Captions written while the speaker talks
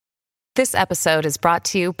This episode is brought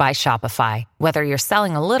to you by Shopify. Whether you're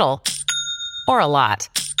selling a little or a lot,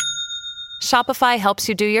 Shopify helps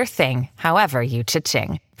you do your thing, however you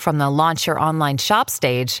cha-ching. From the launch your online shop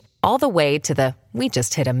stage, all the way to the we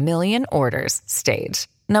just hit 1 million orders stage.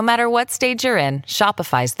 No matter what stage you're in,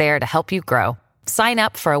 Shopify's there to help you grow. Sign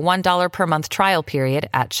up for a $1 per month trial period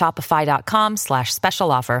at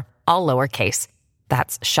shopify.com/special offer, all lowercase.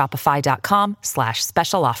 That's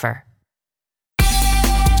shopify.com/special offer.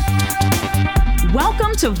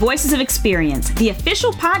 Welcome to Voices of Experience, the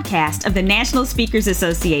official podcast of the National Speakers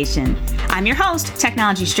Association. I'm your host,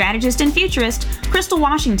 technology strategist and futurist, Crystal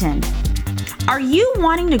Washington. Are you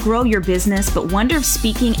wanting to grow your business but wonder if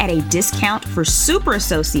speaking at a discount for super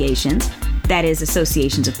associations, that is,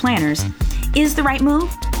 associations of planners, is the right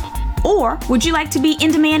move? Or would you like to be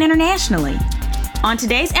in demand internationally? On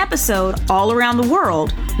today's episode, All Around the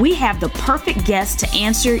World, we have the perfect guest to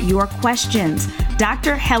answer your questions.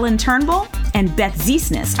 Dr. Helen Turnbull and Beth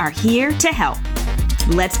Ziesnes are here to help.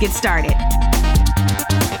 Let's get started.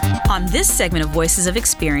 On this segment of Voices of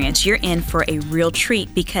Experience, you're in for a real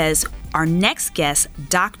treat because our next guest,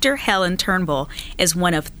 Dr. Helen Turnbull, is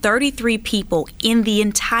one of 33 people in the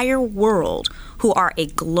entire world who are a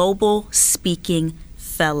global speaking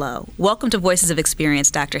fellow. Welcome to Voices of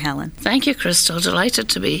Experience, Dr. Helen. Thank you, Crystal. Delighted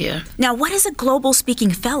to be here. Now, what is a Global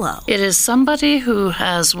Speaking Fellow? It is somebody who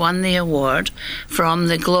has won the award from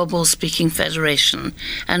the Global Speaking Federation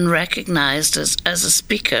and recognized as a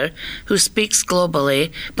speaker who speaks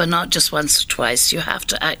globally, but not just once or twice. You have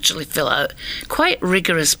to actually fill out quite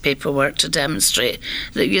rigorous paperwork to demonstrate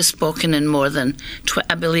that you've spoken in more than,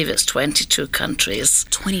 I believe it's 22 countries.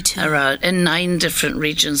 22. Around, in 9 different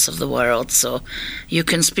regions of the world. So you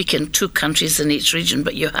can speak in 2 countries in each region,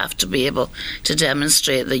 but you have to be able to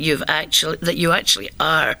demonstrate that you actually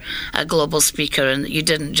are a global speaker and that you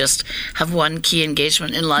didn't just have one key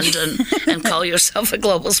engagement in London and call yourself a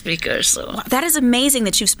global speaker. So that is amazing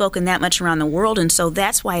that you've spoken that much around the world, and so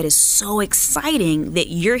that's why it is so exciting that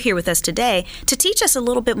you're here with us today to teach us a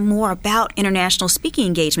little bit more about international speaking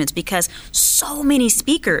engagements, because so many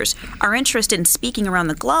speakers are interested in speaking around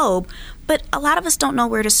the globe, but a lot of us don't know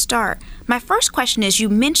where to start. My first question is, you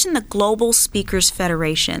mentioned the Global Speakers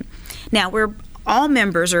Federation. Now, we're all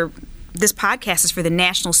members, or this podcast is for the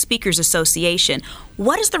National Speakers Association.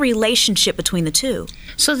 What is the relationship between the two?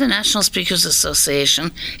 So the National Speakers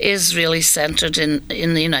Association is really centered in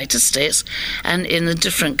the United States, and in the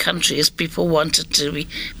different countries people wanted to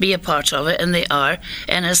be a part of it, and they are.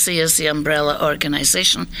 NSC is the umbrella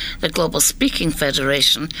organization. The Global Speaking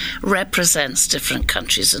Federation represents different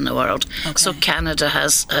countries in the world. Okay. So Canada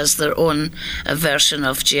has their own version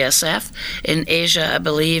of GSF. In Asia, I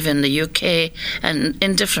believe, in the UK, and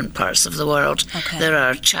in different parts of the world, okay, there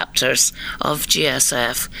are chapters of GSF.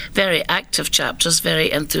 Very active chapters, very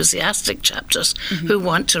enthusiastic chapters, mm-hmm, who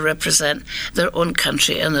want to represent their own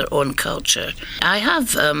country and their own culture. I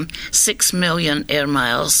have 6 million air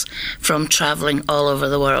miles from traveling all over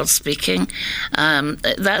the world speaking.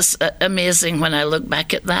 That's amazing when I look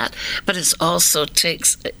back at that, but it also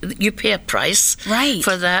you pay a price, right,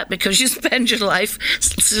 for that, because you spend your life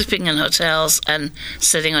sleeping in hotels and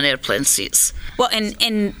sitting on airplane seats. Well,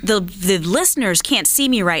 and the listeners can't see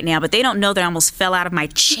me right now, but they don't know that I almost fell out of my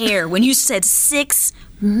chair when you said 6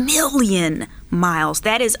 million miles.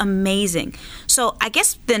 That is amazing. So I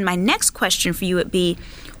guess then my next question for you would be,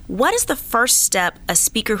 what is the first step a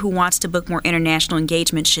speaker who wants to book more international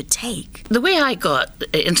engagement should take? The way I got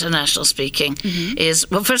international speaking, mm-hmm, is,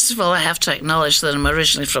 well, first of all, I have to acknowledge that I'm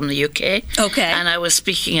originally from the UK. Okay. And I was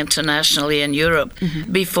speaking internationally in Europe,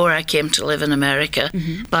 mm-hmm, before I came to live in America.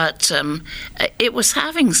 Mm-hmm. But it was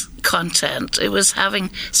having content. It was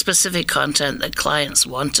having specific content that clients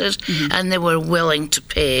wanted, mm-hmm, and they were willing to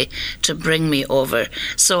pay to bring me over.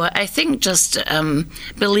 So I think just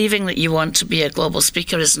believing that you want to be a global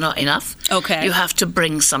speaker is not enough. Okay. You have to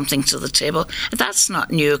bring something to the table. That's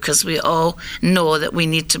not new, because we all know that we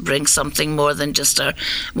need to bring something more than just our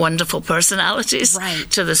wonderful personalities, right,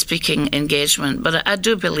 to the speaking engagement. But I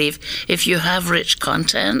do believe if you have rich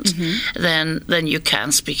content, mm-hmm, then you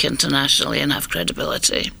can speak internationally and have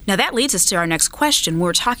credibility. Now that leads us to our next question.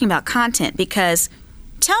 We're talking about content, because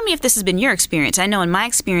tell me if this has been your experience. I know in my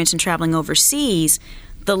experience in traveling overseas,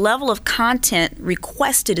 the level of content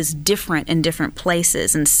requested is different in different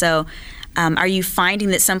places. And so are you finding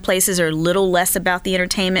that some places are a little less about the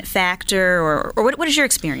entertainment factor, or what is your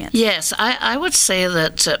experience? Yes, I would say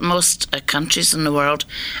that most countries in the world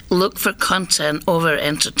look for content over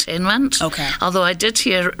entertainment. Okay. Although I did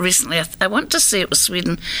hear recently, I want to say it was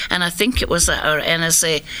Sweden, and I think it was at our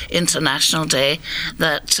NSA International Day,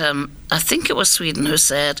 that I think it was Sweden who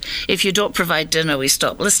said, if you don't provide dinner, we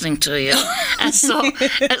stop listening to you. And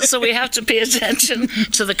so we have to pay attention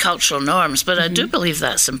to the cultural norms. But I do believe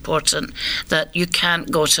that's important, that you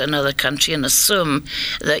can't go to another country and assume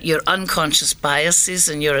that your unconscious biases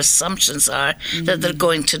and your assumptions are that they're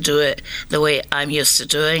going to do it the way I'm used to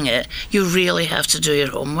doing it. You really have to do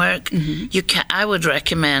your homework. I would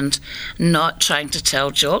recommend not trying to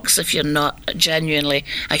tell jokes if you're not genuinely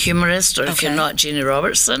a humorist, or if you're not Jeannie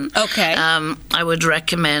Robertson. I would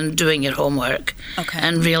recommend doing your homework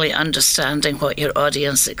and really understanding what your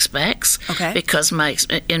audience expects. Because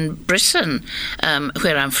in Britain,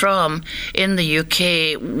 where I'm from, in the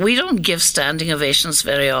UK, we don't give standing ovations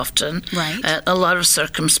very often. A lot of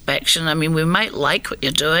circumspection. I mean, we might like what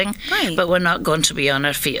you're doing, but we're not going to be on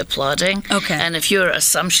our feet applauding. And if your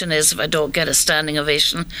assumption is, if I don't get a standing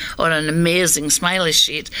ovation or an amazing smiley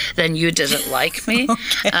sheet, then you didn't like me.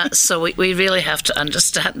 So we really have to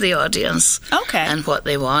understand the audience and what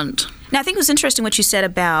they want. Now, I think it was interesting what you said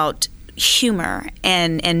about humor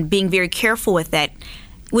and being very careful with that.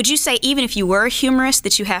 Would you say even if you were a humorist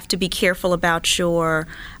that you have to be careful about your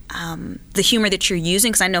the humor that you're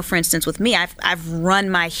using? Because I know, for instance, with me, I've run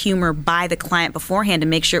my humor by the client beforehand to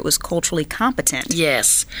make sure it was culturally competent.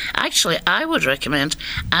 Yes. Actually, I would recommend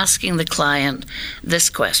asking the client this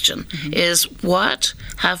question, is what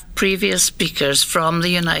have previous speakers from the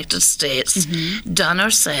United States done or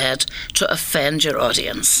said to offend your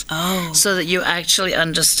audience? So that you actually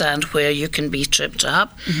understand where you can be tripped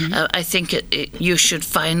up. I think you should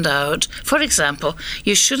find out, for example,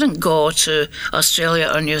 you shouldn't go to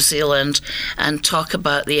Australia or New Zealand and talk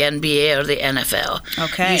about the NBA or the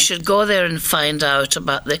NFL. You should go there and find out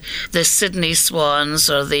about the Sydney Swans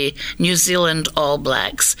or the New Zealand All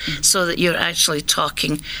Blacks, so that you're actually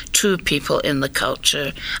talking to people in the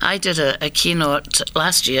culture. I did a keynote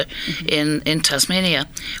last year in Tasmania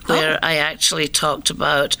where I actually talked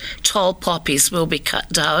about tall poppies will be cut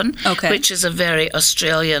down, which is a very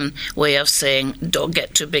Australian way of saying don't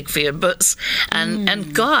get too big for your boots,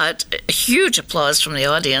 and got huge applause from the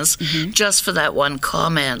audience just for that one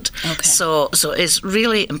comment. So it's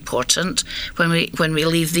really important when we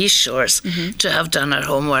leave these shores to have done our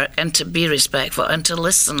homework and to be respectful and to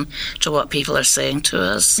listen to what people are saying to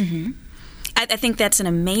us. I think that's an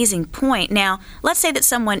amazing point. Now, let's say that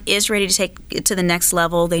someone is ready to take it to the next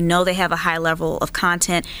level. They know they have a high level of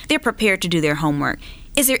content. They're prepared to do their homework.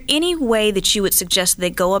 Is there any way that you would suggest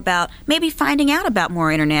they go about maybe finding out about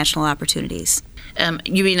more international opportunities?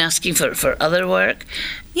 You mean asking for other work?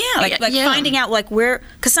 Yeah, like finding out where,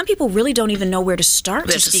 because some people really don't even know where to start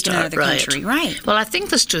to speak in another country, right? Well, I think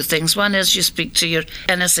there's two things. One is you speak to your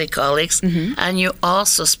NSA colleagues, and you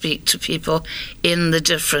also speak to people in the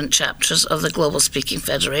different chapters of the Global Speaking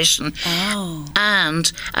Federation. And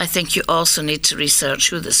I think you also need to research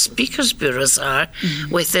who the speakers bureaus are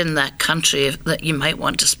within that country that you might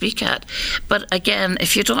want to speak at. But again,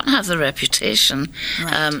 if you don't have the reputation,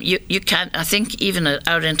 you can't. I think even at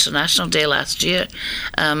our International Day last year,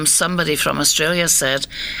 somebody from Australia said,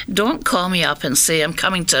 don't call me up and say, I'm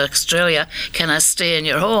coming to Australia, can I stay in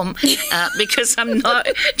your home? Because I'm not,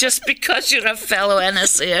 just because you're a fellow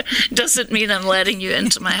NSA doesn't mean I'm letting you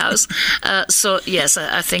into my house. So yes,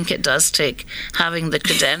 I think it does take having the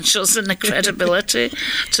credentials and the credibility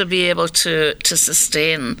to be able to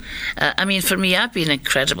sustain. I mean, for me, I've been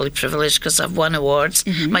incredibly privileged because I've won awards.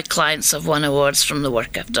 My clients have won awards from the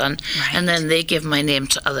work I've done. And then they give my name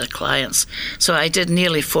to other clients. So I did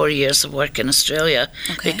nearly 4 years of work in Australia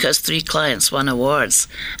because 3 clients won awards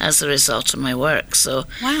as a result of my work. So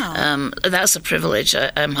that's a privilege.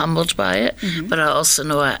 I'm humbled by it, but I also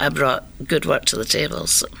know I brought good work to the table.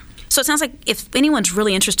 So it sounds like if anyone's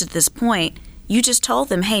really interested at this point, you just told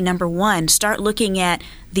them, hey, number one, start looking at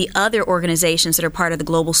the other organizations that are part of the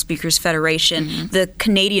Global Speakers Federation, the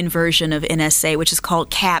Canadian version of NSA, which is called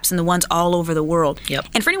CAPS, and the ones all over the world.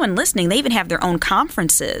 And for anyone listening, they even have their own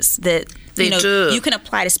conferences that They do. You can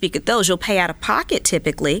apply to speak at those. You'll pay out of pocket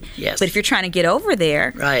typically. Yes. But if you're trying to get over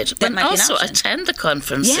there, right. That might also be an option. Attend the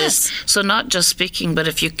conferences. Yes. So not just speaking, but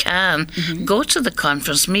if you can, go to the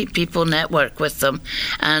conference, meet people, network with them.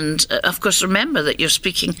 And of course, remember that you're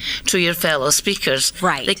speaking to your fellow speakers.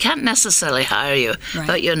 Right. They can't necessarily hire you,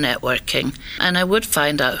 but you're networking. And I would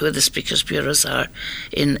find out who the speakers bureaus are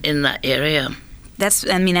in that area. That's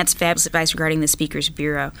fabulous advice regarding the Speakers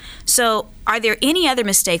Bureau. So are there any other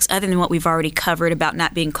mistakes other than what we've already covered about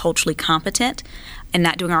not being culturally competent and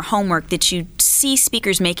not doing our homework that you see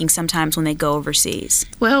speakers making sometimes when they go overseas?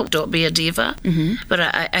 Well, don't be a diva. But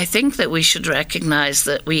I think that we should recognize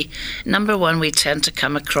that number one, we tend to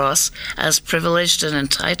come across as privileged and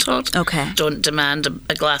entitled. Okay. Don't demand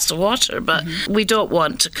a glass of water, but we don't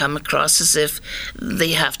want to come across as if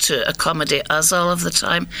they have to accommodate us all of the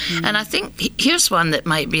time. And I think here's one that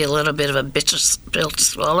might be a little bit of a bitter pill to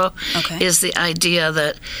swallow, is the idea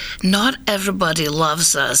that not everybody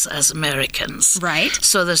loves us as Americans. Right.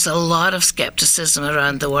 So there's a lot of skepticism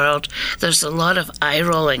around the world. There's a lot of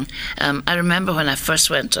eye-rolling. I remember when I first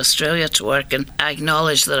went to Australia to work, and I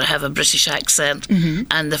acknowledged that I have a British accent,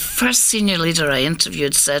 and the first senior leader I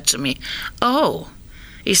interviewed said to me, "Oh,"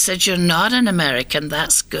 he said, "you're not an American,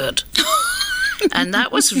 that's good." And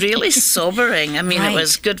that was really sobering. I mean, It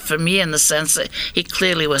was good for me in the sense that he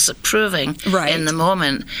clearly was approving in the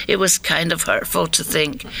moment. It was kind of hurtful to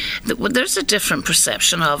think that there's a different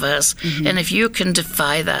perception of us. And if you can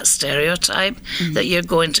defy that stereotype, that you're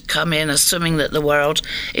going to come in assuming that the world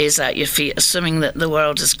is at your feet, assuming that the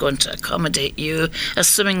world is going to accommodate you,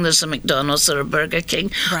 assuming there's a McDonald's or a Burger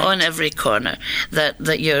King on every corner,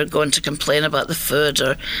 that you're going to complain about the food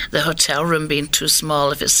or the hotel room being too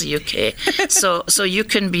small if it's the UK. So you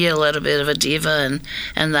can be a little bit of a diva,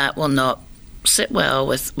 and that will not sit well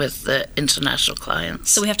with the international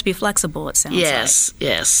clients. So we have to be flexible, it sounds like.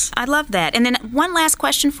 Yes. I love that. And then one last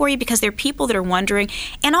question for you, because there are people that are wondering,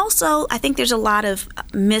 and also I think there's a lot of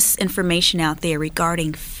misinformation out there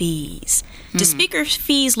regarding fees. Do speaker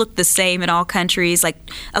fees look the same in all countries? Like,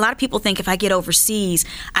 a lot of people think if I get overseas,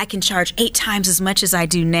 I can charge 8 times as much as I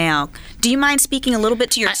do now. Do you mind speaking a little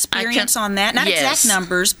bit to your experience on that? Not exact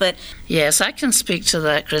numbers, but... Yes, I can speak to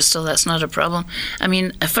that, Crystal. That's not a problem. I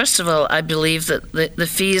mean, first of all, I believe that the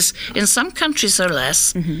fees in some countries are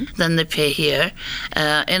less than they pay here.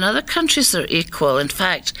 In other countries, they're equal. In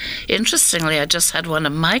fact, interestingly, I just had one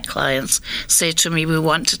of my clients say to me, "We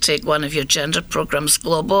want to take one of your gender programs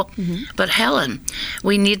global, but Helen,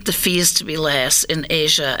 we need the fees to be less in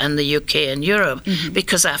Asia and the UK and Europe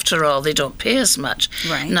because, after all, they don't pay as much."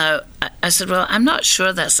 Now, I said, "Well, I'm not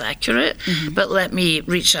sure that's accurate, but let me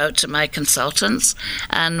reach out to my consultants."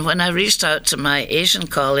 And when I reached out to my Asian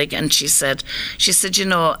colleague, and she said, "You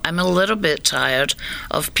know, I'm a little bit tired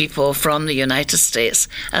of people from the United States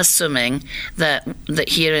assuming that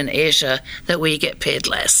here in Asia that we get paid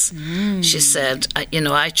less." She said,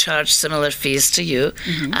 I charge similar fees to you,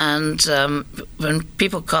 and when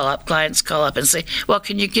people clients call up and say, "Well,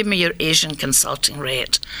 can you give me your Asian consulting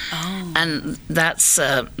rate?" And that's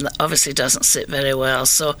obviously doesn't sit very well.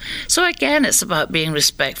 So again, it's about being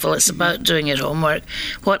respectful. It's about doing your homework.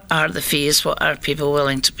 What are the fees? What are people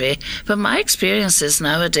willing to pay? But my experience is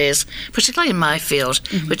nowadays, particularly in my field,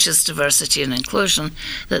 which is diversity and inclusion,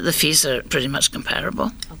 that the fees are pretty much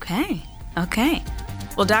comparable. Okay.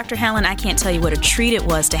 Well, Dr. Helen, I can't tell you what a treat it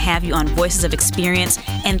was to have you on Voices of Experience,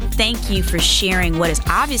 and thank you for sharing what is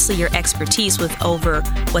obviously your expertise with over,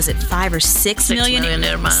 was it 5 or 6 million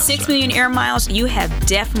air miles? 6 million air miles. You have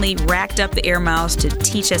definitely racked up the air miles to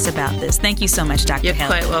teach us about this. Thank you so much, Dr.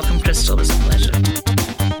 Helen. You're quite welcome, Crystal. It was a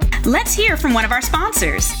pleasure. Let's hear from one of our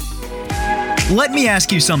sponsors. Let me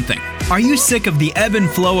ask you something. Are you sick of the ebb and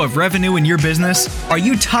flow of revenue in your business? Are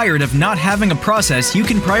you tired of not having a process you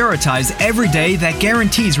can prioritize every day that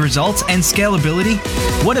guarantees results and scalability?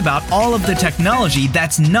 What about all of the technology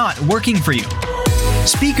that's not working for you?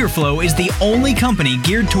 SpeakerFlow is the only company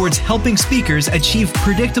geared towards helping speakers achieve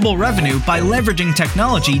predictable revenue by leveraging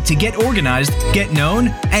technology to get organized, get known,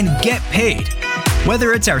 and get paid.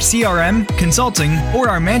 Whether it's our CRM, consulting, or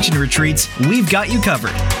our mansion retreats, we've got you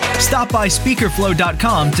covered. Stop by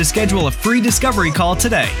speakerflow.com to schedule a free discovery call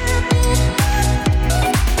today.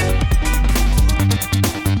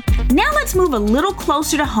 Now let's move a little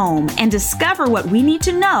closer to home and discover what we need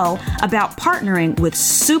to know about partnering with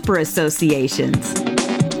super associations.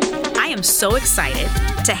 I am so excited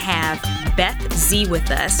to have Beth Z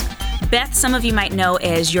with us. Beth, some of you might know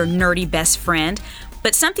as your nerdy best friend.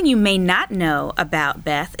 But something you may not know about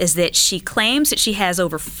Beth is that she claims that she has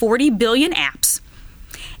over 40 billion apps,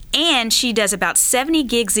 and she does about 70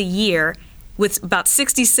 gigs a year, with about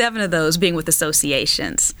 67 of those being with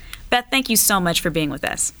associations. Beth, thank you so much for being with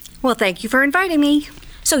us. Well, thank you for inviting me.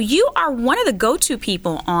 So you are one of the go-to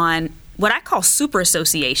people on what I call super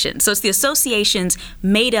associations. So it's the associations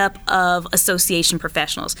made up of association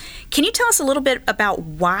professionals. Can you tell us a little bit about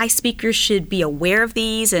why speakers should be aware of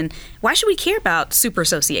these, and why should we care about super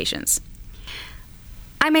associations?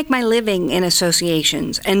 I make my living in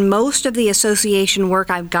associations, and most of the association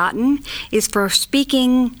work I've gotten is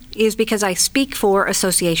because I speak for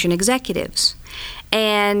association executives.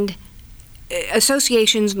 And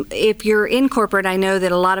associations, if you're in corporate, I know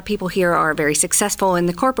that a lot of people here are very successful in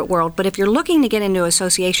the corporate world, but if you're looking to get into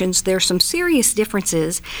associations, there's some serious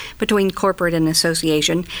differences between corporate and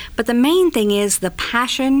association. But the main thing is the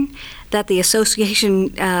passion that the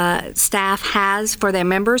association staff has for their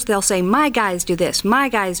members. They'll say, my guys do this, my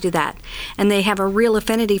guys do that, and they have a real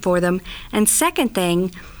affinity for them. And second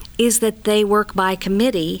thing is that they work by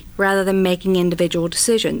committee rather than making individual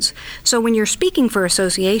decisions. So when you're speaking for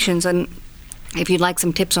associations, and if you'd like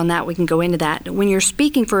some tips on that, we can go into that. When you're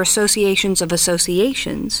speaking for associations of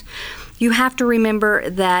associations, you have to remember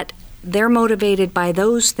that they're motivated by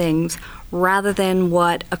those things rather than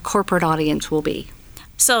what a corporate audience will be.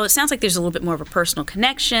 So it sounds like there's a little bit more of a personal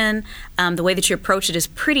connection. The way that you approach it is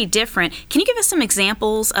pretty different. Can you give us some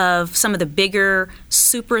examples of some of the bigger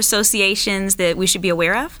super associations that we should be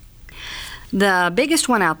aware of? The biggest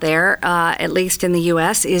one out there, at least in the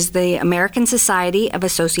U.S., is the American Society of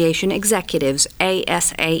Association Executives,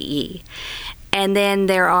 ASAE. And then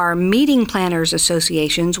there are meeting planners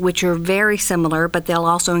associations, which are very similar, but they'll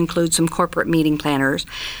also include some corporate meeting planners.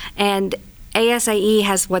 And ASAE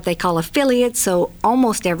has what they call affiliates, so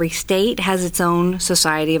almost every state has its own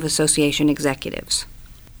Society of Association Executives.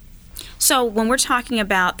 So when we're talking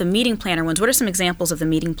about the meeting planner ones, what are some examples of the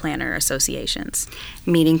meeting planner associations?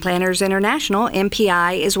 Meeting Planners International,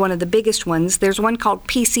 MPI, is one of the biggest ones. There's one called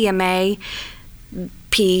PCMA,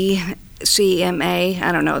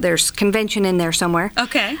 I don't know, there's convention in there somewhere.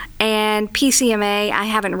 Okay. And PCMA I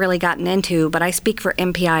haven't really gotten into, but I speak for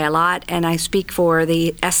MPI a lot, and I speak for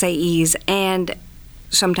the SAEs and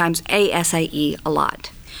sometimes ASAE a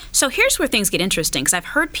lot. So here's where things get interesting, because I've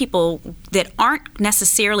heard people that aren't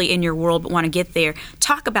necessarily in your world but want to get there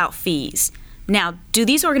talk about fees. Now, do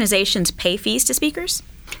these organizations pay fees to speakers?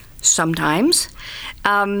 Sometimes.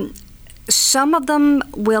 Some of them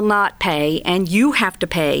will not pay, and you have to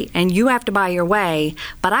pay, and you have to buy your way,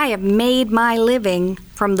 but I have made my living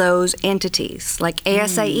from those entities. Like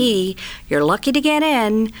ASAE, you're lucky to get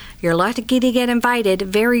in, you're lucky to get invited.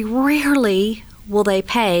 Very rarely will they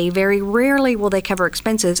pay, very rarely will they cover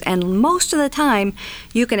expenses, and most of the time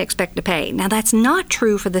you can expect to pay. Now, that's not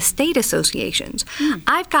true for the state associations.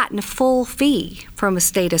 I've gotten a full fee from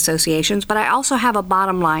state associations, but I also have a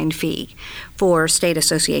bottom line fee for state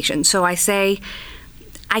associations. So I say,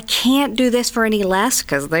 I can't do this for any less,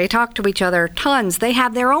 because they talk to each other tons. They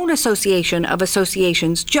have their own association of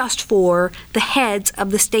associations just for the heads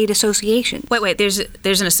of the state association. Wait, there's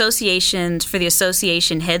an association for the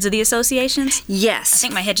association heads of the associations? Yes. I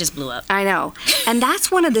think my head just blew up. I know. And that's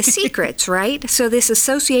one of the secrets, right? So this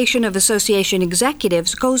association of association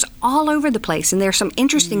executives goes all over the place, and there's some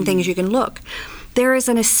interesting things you can look. There is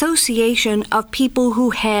an association of people who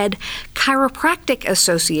head chiropractic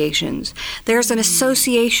associations. There's an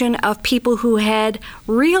association of people who head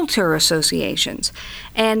realtor associations.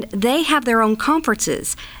 And they have their own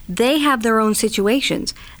conferences. They have their own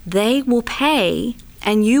situations. They will pay,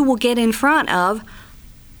 and you will get in front of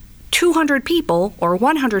 200 people or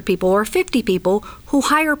 100 people or 50 people who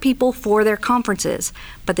hire people for their conferences.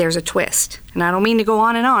 But there's a twist. And I don't mean to go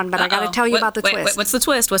on and on, but I got to tell you about the twist. What's the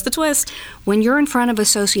twist? What's the twist? When you're in front of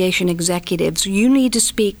association executives, you need to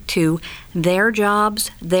speak to their jobs,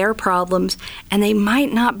 their problems, and they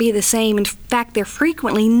might not be the same. In fact, they're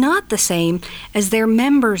frequently not the same as their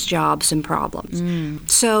members' jobs and problems.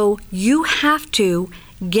 So you have to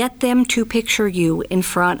get them to picture you in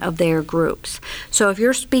front of their groups. So if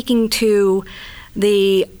you're speaking to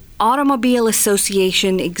the Automobile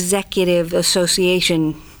Association Executive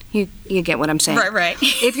Association, you get what I'm saying. Right.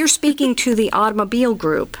 If you're speaking to the automobile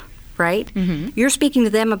group, right, you're speaking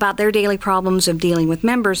to them about their daily problems of dealing with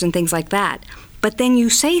members and things like that. But then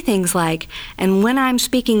you say things like, and when I'm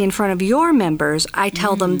speaking in front of your members, I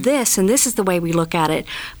tell them this, and this is the way we look at it.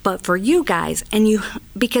 But for you guys,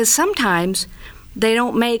 because sometimes they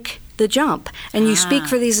don't make the jump. And you speak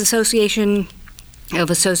for these association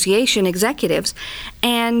executives,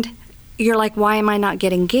 and you're like, why am I not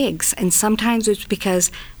getting gigs? And sometimes it's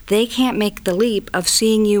because they can't make the leap of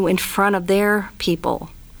seeing you in front of their people.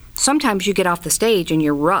 Sometimes you get off the stage and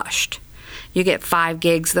you're rushed. You get 5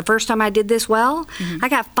 gigs. The first time I did this I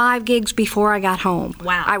got 5 gigs before I got home.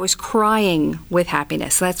 Wow. I was crying with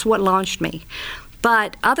happiness. That's what launched me.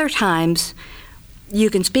 But other times, you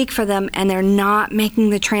can speak for them, and they're not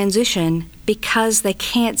making the transition because they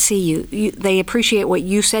can't see you. They appreciate what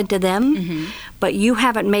you said to them, but you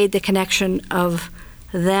haven't made the connection of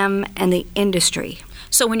them and the industry.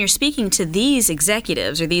 So when you're speaking to these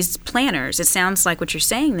executives or these planners, it sounds like what you're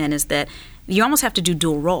saying then is that you almost have to do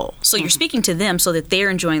dual role. So you're speaking to them so that they're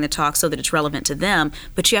enjoying the talk, so that it's relevant to them,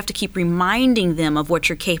 but you have to keep reminding them of what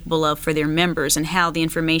you're capable of for their members and how the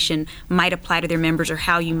information might apply to their members or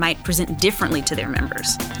how you might present differently to their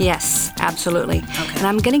members. Yes, absolutely. Okay. And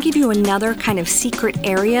I'm going to give you another kind of secret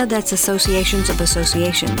area that's associations of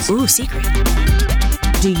associations. Ooh, secret.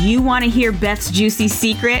 Do you want to hear Beth's juicy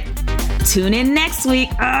secret? Tune in next week.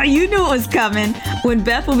 Oh, you knew it was coming. When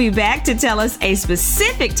Beth will be back to tell us a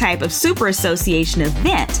specific type of super association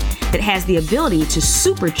event that has the ability to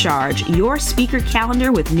supercharge your speaker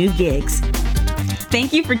calendar with new gigs.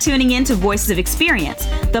 Thank you for tuning in to Voices of Experience,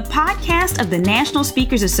 the podcast of the National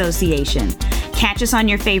Speakers Association. Catch us on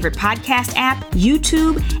your favorite podcast app,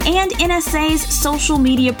 YouTube, and NSA's social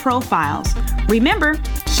media profiles. Remember,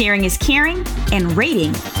 sharing is caring, and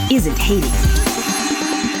rating isn't hating.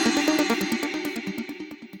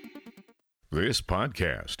 This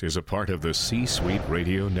podcast is a part of the C-Suite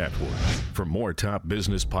Radio Network. For more top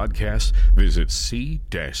business podcasts, visit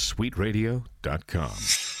c-suiteradio.com.